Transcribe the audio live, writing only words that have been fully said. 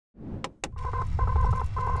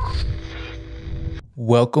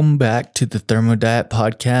Welcome back to the Thermo Diet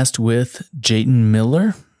Podcast with Jayton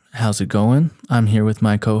Miller. How's it going? I'm here with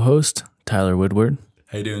my co-host, Tyler Woodward.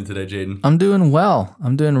 How you doing today, Jayton? I'm doing well.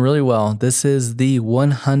 I'm doing really well. This is the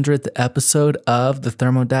 100th episode of the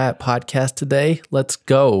Thermo Diet Podcast today. Let's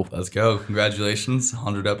go. Let's go. Congratulations.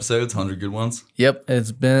 100 episodes, 100 good ones. Yep,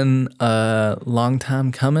 it's been a long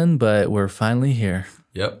time coming, but we're finally here.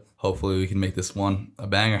 Yep. Hopefully we can make this one a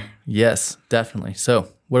banger. Yes, definitely. So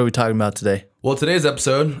what are we talking about today? Well, today's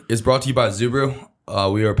episode is brought to you by Zubru.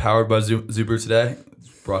 We are powered by Zubru today.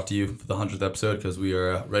 It's brought to you for the 100th episode because we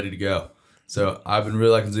are ready to go. So I've been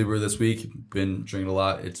really liking Woodward this week. Been drinking a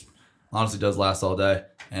lot. It honestly does last all day.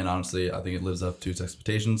 And honestly, I think it lives up to its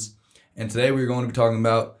expectations. And today we're going to be talking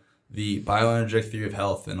about the bioenergetic theory of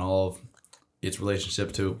health and all of its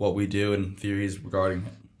relationship to what we do and theories regarding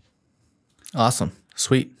it. Awesome.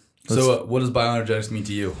 Sweet. So what does bioenergetics mean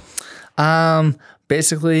to you?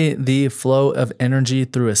 Basically the flow of energy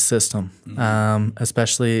through a system,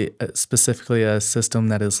 specifically a system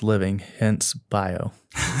that is living, hence bio.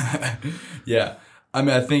 Yeah. I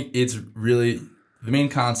mean, I think it's really the main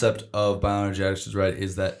concept of bioenergetics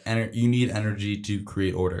is that you need energy to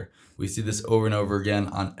create order. We see this over and over again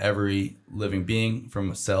on every living being,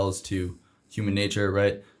 from cells to human nature,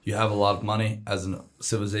 right? You have a lot of money as a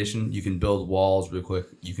civilization, you can build walls real quick.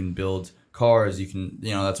 You can build cars. You can,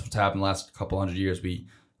 that's what's happened the last couple hundred years. We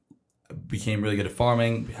became really good at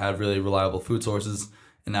farming. We had really reliable food sources.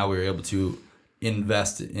 And now we're able to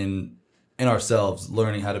invest in ourselves,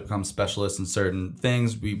 learning how to become specialists in certain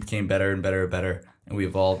things. We became better and better and better, and we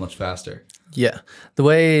evolved much faster. Yeah. The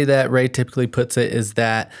way that Ray typically puts it is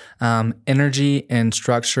that energy and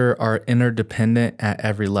structure are interdependent at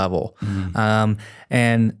every level.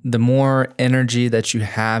 And the more energy that you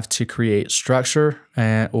have to create structure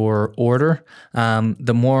or order,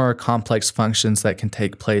 the more complex functions that can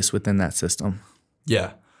take place within that system.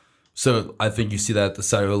 Yeah. So I think you see that at the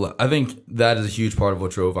cellular. I think that is a huge part of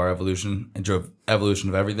what drove our evolution and drove evolution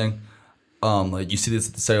of everything. Like you see this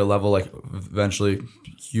at the cellular level, like eventually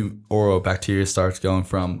bacteria starts going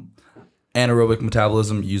from anaerobic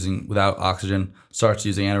metabolism without oxygen, starts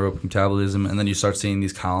using anaerobic metabolism, and then you start seeing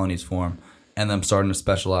these colonies form and them starting to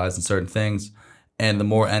specialize in certain things. And the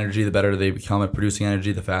more energy, the better they become at producing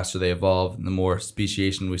energy, the faster they evolve, and the more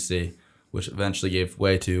speciation we see, which eventually gave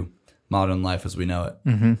way to modern life as we know it.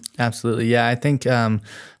 Mm-hmm. Absolutely. Yeah, I think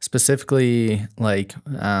specifically like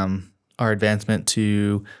our advancement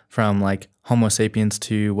from like Homo sapiens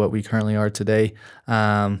to what we currently are today.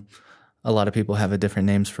 A lot of people have different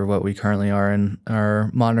names for what we currently are in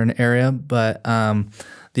our modern era, but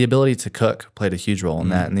the ability to cook played a huge role in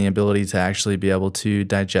that, and the ability to actually be able to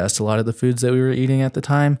digest a lot of the foods that we were eating at the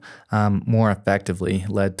time more effectively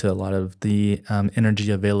led to a lot of the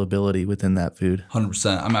energy availability within that food.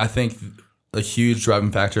 100%. I mean, I think a huge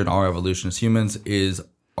driving factor in our evolution as humans is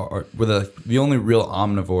we're the only real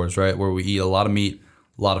omnivores, right? Where we eat a lot of meat,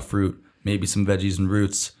 a lot of fruit, maybe some veggies and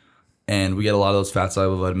roots, and we get a lot of those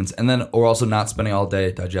fat-soluble vitamins. And then we're also not spending all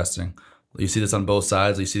day digesting. You see this on both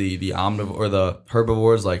sides. You see the omnivore or the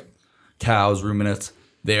herbivores like cows, ruminants.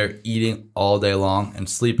 They're eating all day long and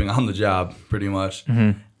sleeping on the job pretty much.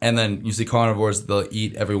 And then you see carnivores, they'll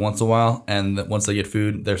eat every once in a while, and once they get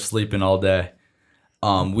food, they're sleeping all day.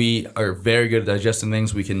 We are very good at digesting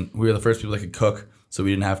things. We were the first people that could cook, so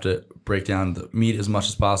we didn't have to break down the meat as much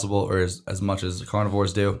as possible, or as much as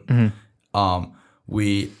carnivores do.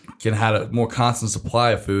 We can have a more constant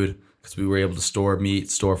supply of food because we were able to store meat,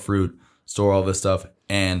 store fruit, store all this stuff.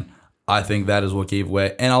 And I think that is what gave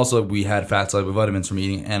way. And also we had fat-soluble vitamins from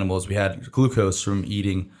eating animals. We had glucose from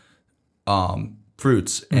eating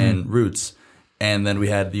fruits and roots. And then we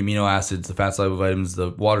had the amino acids, the fat-soluble vitamins,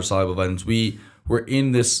 the water-soluble vitamins. We were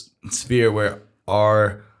in this sphere where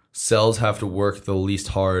our cells have to work the least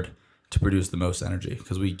hard to produce the most energy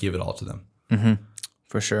because we give it all to them.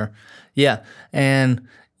 For sure. Yeah. And,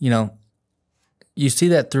 you see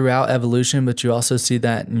that throughout evolution, but you also see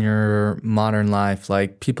that in your modern life.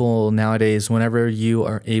 Like people nowadays, whenever you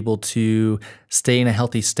are able to stay in a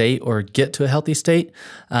healthy state or get to a healthy state,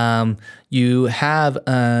 you have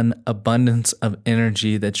an abundance of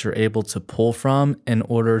energy that you're able to pull from in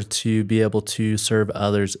order to be able to serve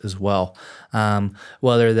others as well.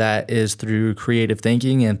 Whether that is through creative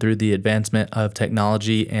thinking and through the advancement of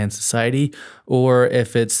technology and society, or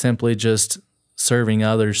if it's simply just serving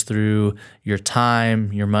others through your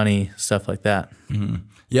time, your money, stuff like that.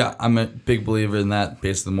 Yeah, I'm a big believer in that.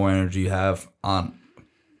 Basically, the more energy you have on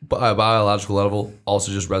a biological level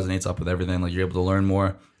also just resonates up with everything. Like you're able to learn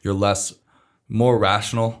more. You're more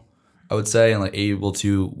rational, I would say, and like able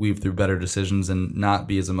to weave through better decisions and not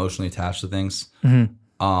be as emotionally attached to things.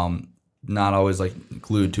 not always like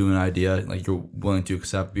glued to an idea. Like you're willing to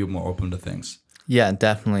accept, be more open to things. Yeah,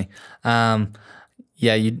 definitely.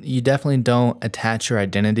 Yeah, you definitely don't attach your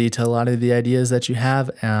identity to a lot of the ideas that you have.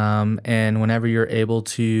 And whenever you're able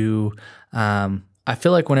to, I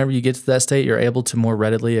feel like whenever you get to that state, you're able to more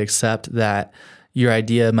readily accept that your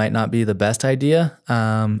idea might not be the best idea,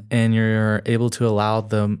 and you're able to allow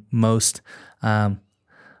the most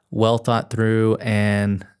well thought through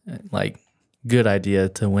and like good idea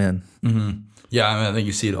to win. Mm-hmm. Yeah, I mean, I think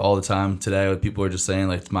you see it all the time today with people who are just saying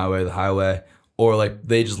like it's my way or the highway, or like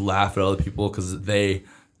they just laugh at other people because they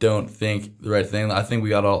don't think the right thing. I think we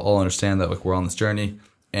gotta all understand that like we're on this journey,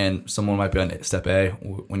 and someone might be on step A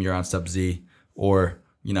when you're on step Z, or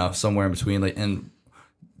somewhere in between. Like, and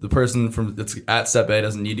the person that's at step A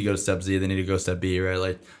doesn't need to go to step Z; they need to go to step B, right?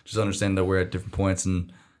 Like, just understand that we're at different points,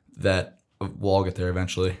 and that we'll all get there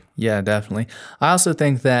eventually. Yeah, definitely. I also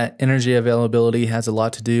think that energy availability has a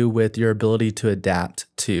lot to do with your ability to adapt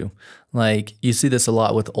too. Like you see this a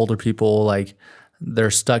lot with older people, like they're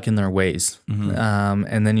stuck in their ways. Mm-hmm.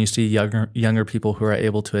 And then you see younger people who are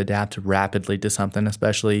able to adapt rapidly to something,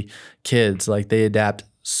 especially kids. Like they adapt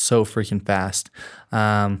so freaking fast,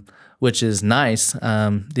 which is nice.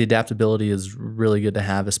 The adaptability is really good to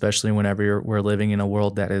have, especially whenever we're living in a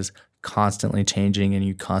world that is constantly changing and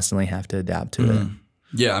you constantly have to adapt to it.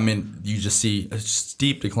 Yeah, I mean, you just see a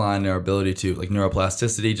steep decline in our ability to, like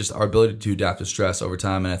neuroplasticity, just our ability to adapt to stress over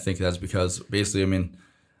time. And I think that's because basically, I mean,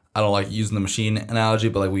 I don't like using the machine analogy,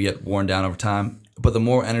 but like we get worn down over time. But the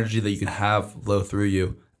more energy that you can have flow through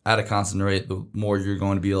you at a constant rate, the more you're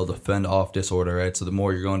going to be able to fend off disorder, right? So the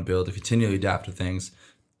more you're going to be able to continually adapt to things,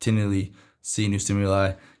 continually see new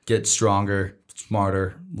stimuli, get stronger,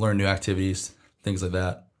 smarter, learn new activities, things like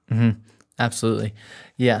that. Mm-hmm. Absolutely.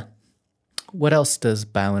 Yeah. What else does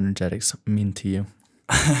bioenergetics mean to you?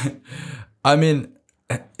 I mean,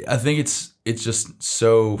 I think it's just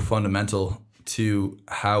so fundamental to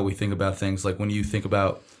how we think about things. Like when you think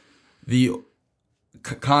about the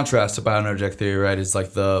contrast to bioenergetic theory, right, is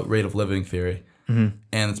like the rate of living theory. Mm-hmm.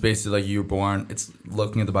 And it's basically like you're born, it's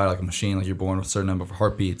looking at the body like a machine, like you're born with a certain number of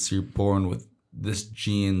heartbeats. You're born with this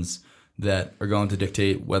genes that are going to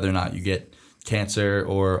dictate whether or not you get cancer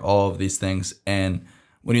or all of these things. And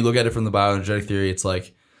when you look at it from the bioenergetic theory, it's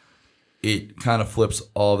like it kind of flips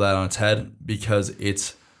all of that on its head, because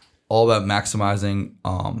it's all about maximizing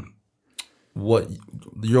what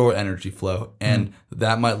your energy flow, and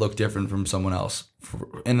that might look different from someone else,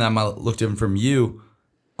 and that might look different from you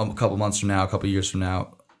a couple months from now, a couple years from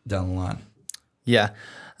now down the line. Yeah.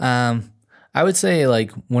 I would say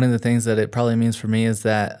like one of the things that it probably means for me is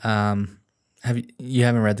that you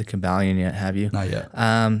haven't read the Kabbalion yet, have you? Not yet.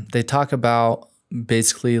 They talk about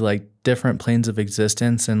basically like different planes of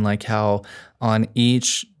existence, and like how on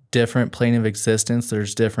each different plane of existence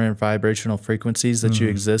there's different vibrational frequencies that you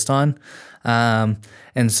exist on.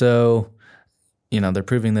 And so, they're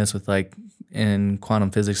proving this with like in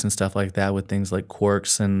quantum physics and stuff like that, with things like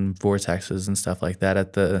quarks and vortexes and stuff like that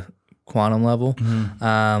at the quantum level.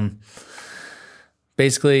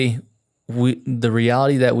 Basically, the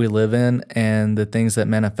reality that we live in and the things that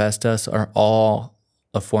manifest us are all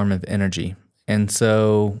a form of energy. And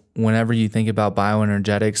so whenever you think about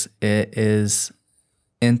bioenergetics, it is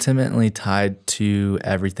intimately tied to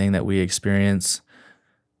everything that we experience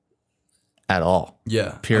at all.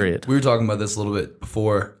 Yeah. Period. We were talking about this a little bit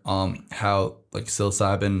before, how like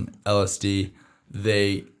psilocybin, LSD,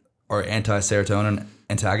 they are anti-serotonin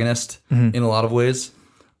antagonist in a lot of ways.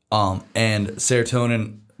 And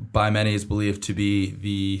serotonin by many is believed to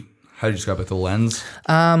be how do you describe it, the lens?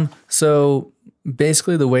 So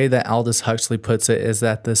basically the way that Aldous Huxley puts it is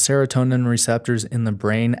that the serotonin receptors in the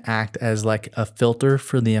brain act as like a filter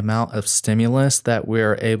for the amount of stimulus that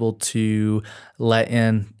we're able to let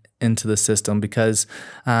into the system. Because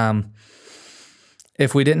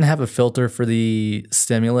if we didn't have a filter for the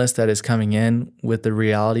stimulus that is coming in with the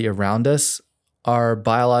reality around us, our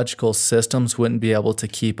biological systems wouldn't be able to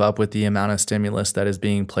keep up with the amount of stimulus that is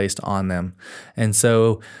being placed on them. And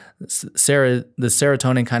so the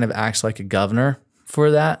serotonin kind of acts like a governor for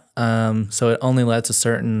that. So it only lets a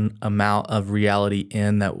certain amount of reality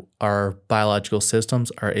in that our biological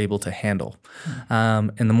systems are able to handle.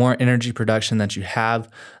 And the more energy production that you have,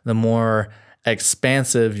 the more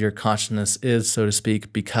expansive your consciousness is, so to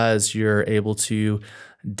speak, because you're able to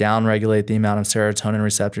downregulate the amount of serotonin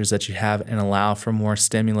receptors that you have and allow for more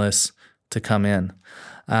stimulus to come in.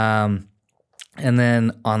 And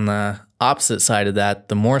then on the opposite side of that,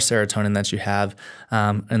 the more serotonin that you have,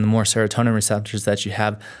 and the more serotonin receptors that you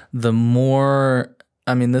have, the more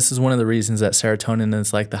I mean, this is one of the reasons that serotonin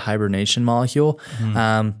is like the hibernation molecule,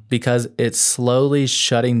 because it's slowly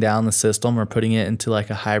shutting down the system or putting it into like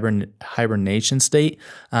a hibernation state,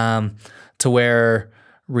 to where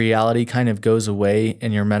reality kind of goes away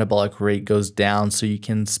and your metabolic rate goes down. So you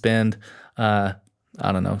can spend,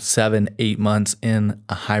 7-8 months in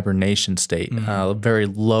a hibernation state, very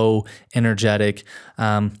low energetic,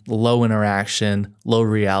 low interaction, low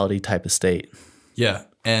reality type of state. Yeah.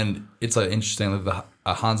 And it's like interesting, like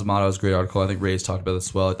Hans Motto's great article, I think Ray's talked about this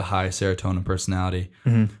as well, like the high serotonin personality,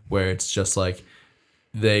 where it's just like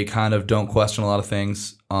they kind of don't question a lot of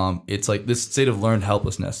things. It's like this state of learned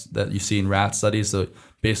helplessness that you see in rat studies. So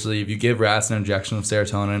basically, if you give rats an injection of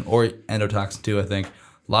serotonin or endotoxin too, I think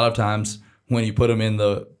a lot of times when you put them in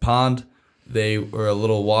the pond, or a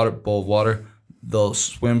little bowl of water, they'll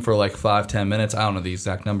swim for like 5-10 minutes. I don't know the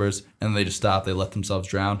exact numbers, and they just stop. They let themselves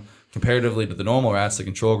drown. Comparatively to the normal rats, the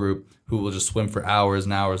control group, who will just swim for hours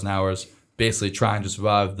and hours and hours, basically trying to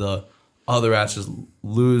survive. The other rats just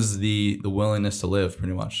lose the willingness to live,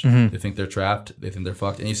 pretty much. They think they're trapped. They think they're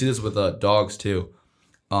fucked. And you see this with dogs, too.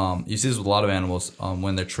 You see this with a lot of animals.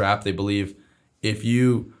 When they're trapped, they believe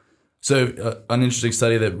an interesting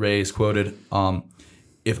study that Ray's quoted,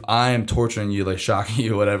 if I am torturing you, like shocking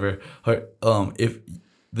you, whatever, if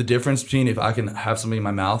the difference between if I can have something in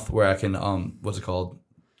my mouth where I can, what's it called?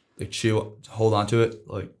 Like chew, hold on to it,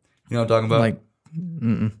 like, you know what I'm talking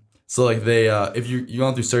about? So like they, if you're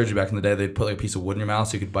going through surgery back in the day, they'd put like a piece of wood in your mouth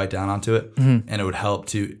so you could bite down onto it, and it would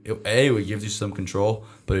help it gives you some control,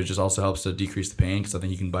 but it just also helps to decrease the pain because I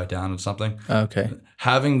think you can bite down on something. Okay.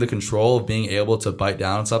 Having the control of being able to bite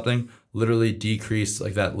down on something literally decreased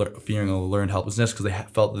like that feeling of learned helplessness because they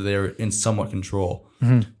felt that they were in somewhat control.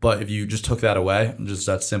 But if you just took that away, just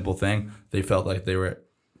that simple thing, they felt like they were,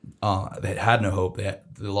 they had no hope. They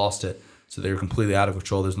lost it. So they were completely out of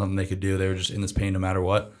control. There's nothing they could do. They were just in this pain no matter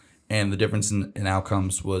what. And the difference in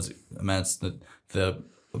outcomes was immense. The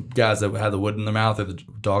guys that had the wood in their mouth, or the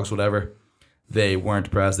dogs, whatever, they weren't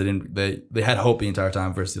depressed. They had hope the entire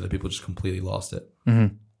time versus the other people just completely lost it.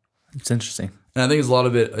 It's interesting. And I think a lot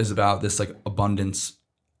of it is about this like abundance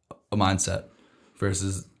mindset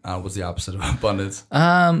versus what's the opposite of abundance?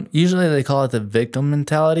 Usually they call it the victim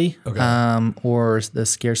mentality, or the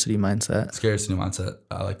scarcity mindset. Scarcity mindset.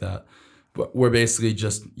 I like that. But where basically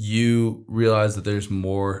just you realize that there's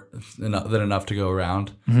more than enough to go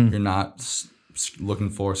around. You're not looking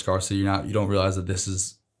for scarcity. You don't realize that this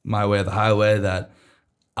is my way or the highway, that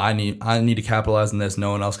I need to capitalize on this.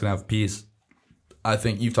 No one else can have peace. I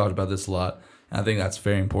think you've talked about this a lot. And I think that's a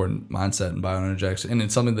very important mindset in bioenergetics. And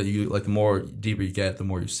it's something that you like, the more deeper you get, the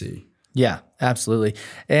more you see. Yeah, absolutely.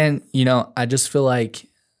 And, I just feel like,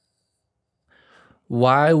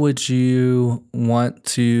 why would you want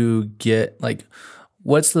to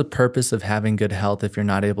what's the purpose of having good health if you're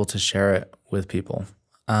not able to share it with people?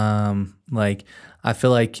 I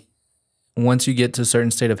feel like once you get to a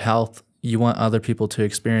certain state of health, you want other people to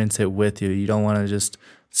experience it with you. You don't want to just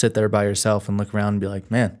sit there by yourself and look around and be like,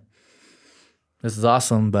 man, this is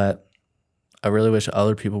awesome, but I really wish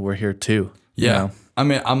other people were here too. Yeah. I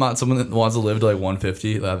mean, I'm not someone that wants to live to like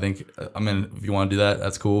 150. I think, if you want to do that,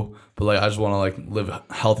 that's cool. But like, I just want to like live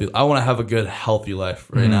healthy. I want to have a good, healthy life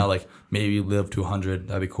right now. Like maybe live to 100.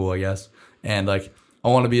 That'd be cool, I guess. And like, I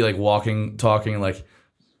want to be like walking, talking, like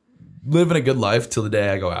living a good life till the day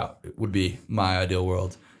I go out. It would be my ideal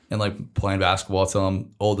world. And like playing basketball till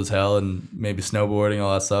I'm old as hell, and maybe snowboarding,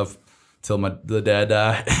 all that stuff till the day I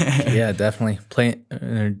die. Yeah, definitely.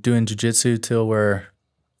 Doing jiu-jitsu till we're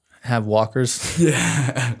have walkers.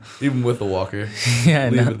 Yeah, even with the walker. Yeah,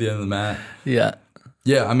 leave at the end of the mat. Yeah.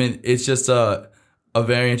 Yeah, I mean, it's just a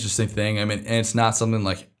very interesting thing. I mean, and it's not something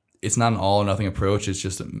like, it's not an all or nothing approach. It's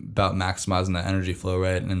just about maximizing that energy flow,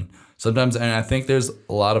 right? And sometimes, and I think there's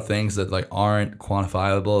a lot of things that like aren't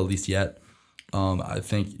quantifiable, at least yet. I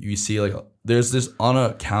think you see like there's this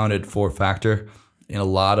unaccounted for factor in a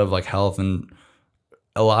lot of like health and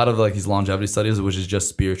a lot of like these longevity studies, which is just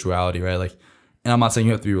spirituality, right? Like, and I'm not saying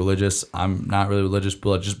you have to be religious. I'm not really religious,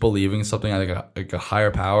 but like just believing in something, I think like a higher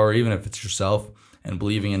power, even if it's yourself, and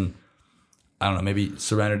believing in, I don't know, maybe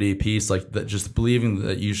serenity, peace, like that, just believing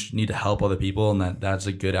that you need to help other people and that's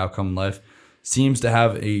a good outcome in life, seems to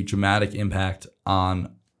have a dramatic impact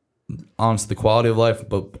on the quality of life,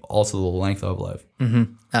 but also the length of life.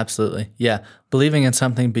 Absolutely. Yeah. Believing in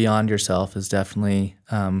something beyond yourself is definitely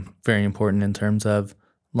very important in terms of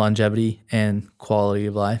longevity and quality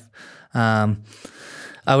of life. I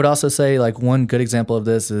would also say like one good example of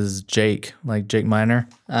this is Jake Miner.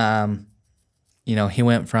 He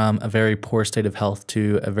went from a very poor state of health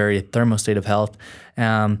to a very thermo state of health.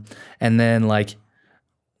 And then like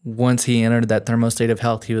once he entered that thermo state of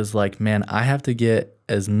health, he was like, man, I have to get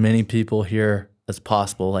as many people here as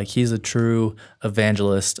possible. Like, he's a true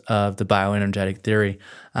evangelist of the bioenergetic theory.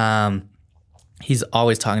 He's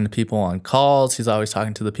always talking to people on calls. He's always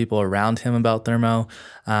talking to the people around him about thermo.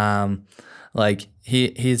 Like,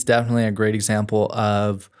 he's definitely a great example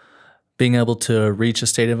of being able to reach a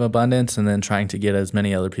state of abundance and then trying to get as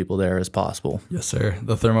many other people there as possible. Yes, sir.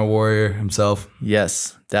 The thermo warrior himself.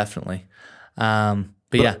 Yes, definitely. Go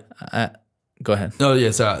ahead. No,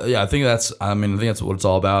 yeah, so yeah, I think that's what it's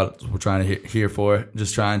all about. We're trying to here for,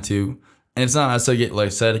 just trying to, and it's not necessarily like I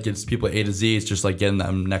said, it gets people A to Z. It's just like getting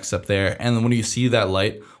them next step there. And then when you see that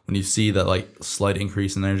light, when you see that like slight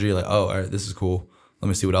increase in energy, like, oh, all right, this is cool. Let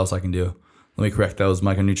me see what else I can do. Let me correct those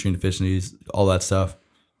micronutrient deficiencies, all that stuff.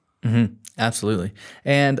 Mm-hmm. Absolutely.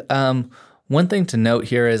 And one thing to note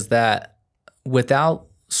here is that without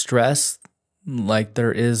stress, like,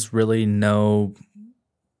 there is really no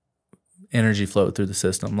energy flow through the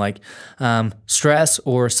system. Like, stress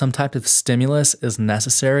or some type of stimulus is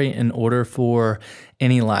necessary in order for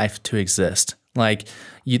any life to exist. Like,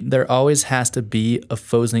 there always has to be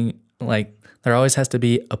opposing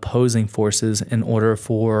forces in order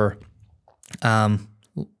for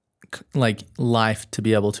like life to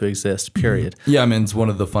be able to exist, period. Yeah, I mean, it's one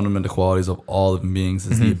of the fundamental qualities of all living beings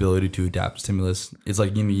is the ability to adapt to stimulus. It's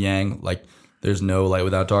like yin and yang, like there's no light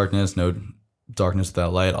without darkness, no darkness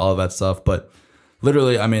without light, all of that stuff. But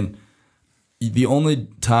literally, I mean, the only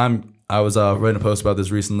time I was writing a post about this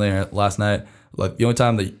recently, last night, like the only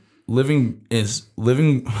time that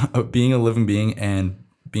being a living being and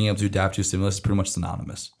being able to adapt to stimulus is pretty much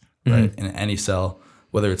synonymous, right? In any cell.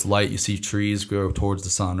 Whether it's light, you see trees grow towards the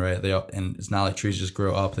sun, right? And it's not like trees just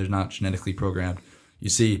grow up. They're not genetically programmed. You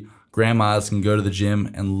see grandmas can go to the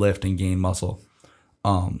gym and lift and gain muscle.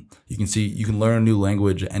 You can learn a new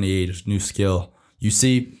language at any age, new skill. You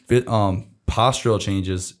see postural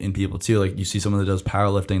changes in people too. Like, you see someone that does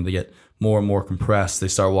powerlifting, they get more and more compressed. They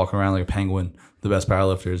start walking around like a penguin, the best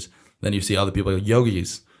powerlifters. Then you see other people like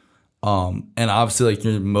yogis. And obviously, like,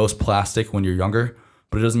 you're most plastic when you're younger,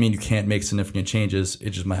 but it doesn't mean you can't make significant changes. It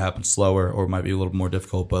just might happen slower or it might be a little more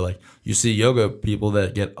difficult. But like, you see yoga people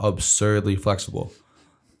that get absurdly flexible.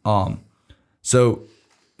 So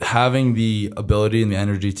having the ability and the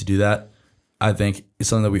energy to do that, I think, is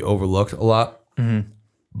something that we overlooked a lot.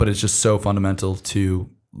 But it's just so fundamental to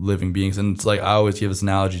living beings. And it's like, I always give this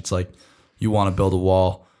analogy. It's like, you want to build a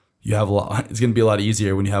wall. You have it's going to be a lot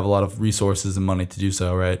easier when you have a lot of resources and money to do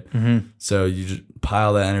so, right? So you just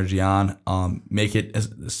pile that energy on, make it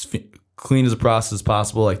as clean as a process as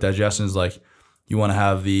possible. Like, digestion is like, you want to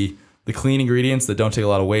have the clean ingredients that don't take a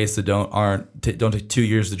lot of waste, that don't take 2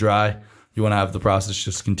 years to dry. You want to have the process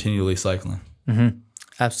just continually cycling.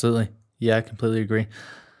 Absolutely. Yeah, I completely agree.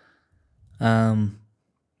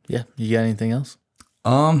 Yeah, you got anything else?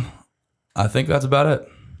 I think that's about it.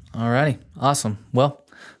 Alrighty, awesome. Well,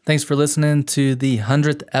 thanks for listening to the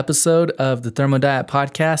 100th episode of the Thermo Diet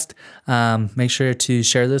Podcast. Make sure to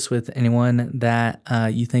share this with anyone that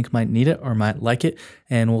you think might need it or might like it,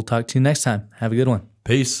 and we'll talk to you next time. Have a good one.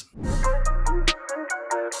 Peace.